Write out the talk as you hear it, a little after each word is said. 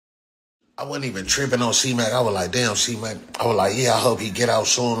I wasn't even tripping on C-Mac. I was like, damn, C-Mac. I was like, yeah, I hope he get out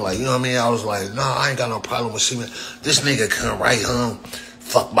soon. Like, you know what I mean? I was like, nah, I ain't got no problem with C-Mac. This nigga come right home.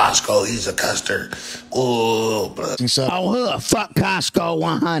 Fuck Boskoe, he's a Custer. Oh, bro. On hood, fuck Costco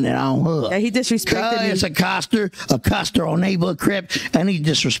 100 on hood. Yeah, he disrespected me. It's a Custer on neighborhood Crip, and he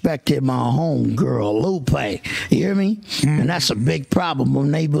disrespected my home girl, Lupe. You hear me? And that's a big problem with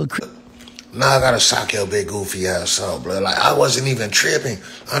neighborhood Crip. Now I gotta sock your big goofy ass out, bro. Like, I wasn't even tripping.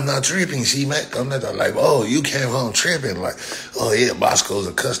 I'm not tripping, C-Mac. I'm not like, oh, you came home tripping. Like, oh, yeah, Boskoe's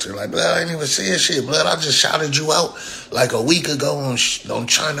a Custer. Like, blood, I ain't even saying shit, blood. I just shouted you out like a week ago on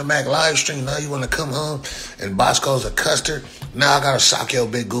China Mac live stream. Now you want to come home and Boskoe's a Custer? Now I gotta sock your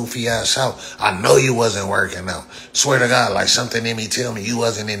big goofy ass out. I know you wasn't working out. Swear to God, like something in me tell me you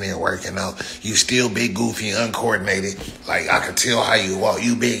wasn't in there working out. You still big goofy, uncoordinated. Like, I could tell how you walk.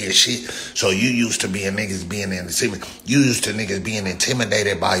 You big as shit. So you used to being niggas being intimidated. You used to niggas being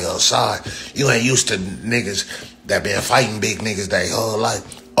intimidated by your side. You ain't used to niggas that been fighting big niggas their whole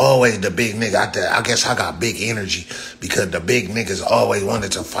life. Always the big nigga out there. I guess I got big energy because the big niggas always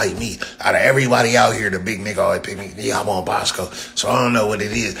wanted to fight me. Out of everybody out here, the big nigga always pick me. Yeah, I'm on Boskoe. So I don't know what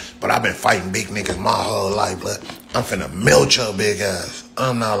it is, but I've been fighting big niggas my whole life, blood. I'm finna melt your big ass.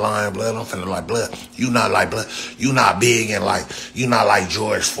 I'm not lying, blood. I'm finna like, blood. You not like, blood. You not big and like, you not like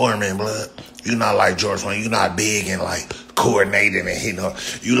George Foreman, blood. You not like George Foreman. You not big and like coordinated and hitting up.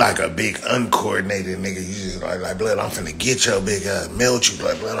 You like a big uncoordinated nigga. You just like blood, I'm finna get your big ass, melt you,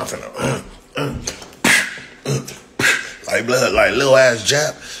 blood, I'm finna like blood, like little ass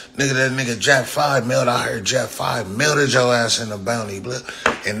Jap. Nigga, that nigga Jap 5 melted. I heard Jap 5 melted your ass in the bounty, blood.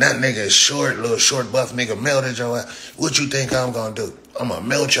 And that nigga is short, little short buff nigga melted your ass. What you think I'm gonna do? I'm gonna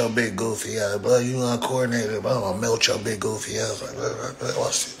melt your big goofy ass, blood. You uncoordinated, but I'm gonna melt your big goofy ass. Like, blood,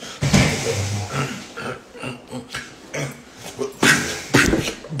 watch this.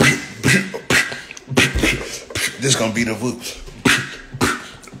 This gonna be the whoop.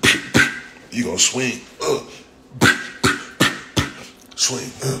 You gonna swing.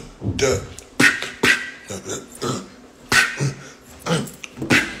 Swing. Duh.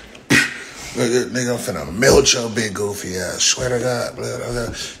 Nigga, I'm finna melt your big goofy ass. Swear to God,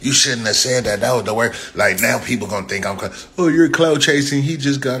 blood. You shouldn't have said that. That was the word. Like, now people gonna think I'm, oh, you're cloud chasing. He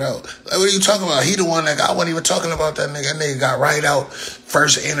just got out. Like, what are you talking about? He the one that got, I wasn't even talking about that nigga. That nigga got right out.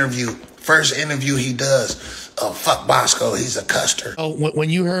 First interview he does. Fuck Boskoe. He's a Custer. Oh, when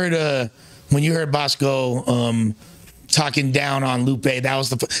you heard Boskoe talking down on Lupe, that was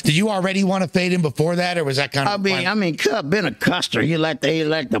the. Did you already want to fade him before that, or was that kind of? I mean, Cub been a Custer. He let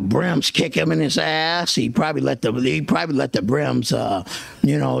the brims kick him in his ass. He probably let the brims,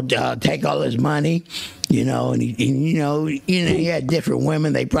 take all his money. You know, and he had different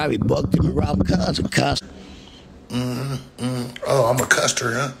women. They probably booked him around because of Custer. Oh, I'm a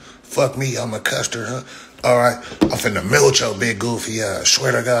Custer, huh? Fuck me, I'm a Custer, huh? All right, I'm finna melt your big goofy ass.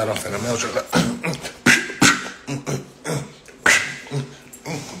 Swear to God, I'm finna melt your.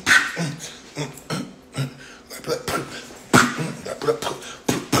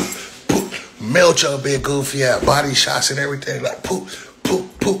 Melt your big goofy ass. Body shots and everything. Like, poop,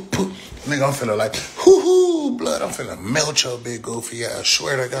 poop, poop, poop. Nigga, I'm finna like, hoo-hoo, blood. I'm finna melt your big goofy ass.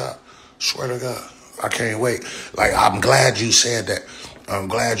 Swear to God. Swear to God. I can't wait. Like, I'm glad you said that. I'm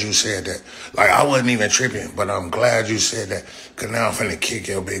glad you said that. Like, I wasn't even tripping, but I'm glad you said that. Because now I'm finna kick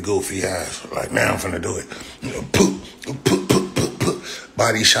your big goofy ass. Like, now I'm finna do it. Poop, poop, poop, poop, poop.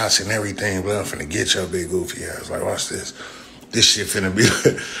 Body shots and everything, but I'm finna get your big goofy ass. Like, watch this. This shit finna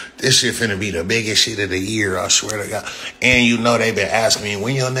be the biggest shit of the year, I swear to God. And you know they been asking me,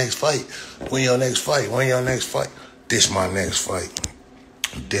 when your next fight? When your next fight? When your next fight? This my next fight.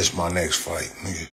 This my next fight, nigga.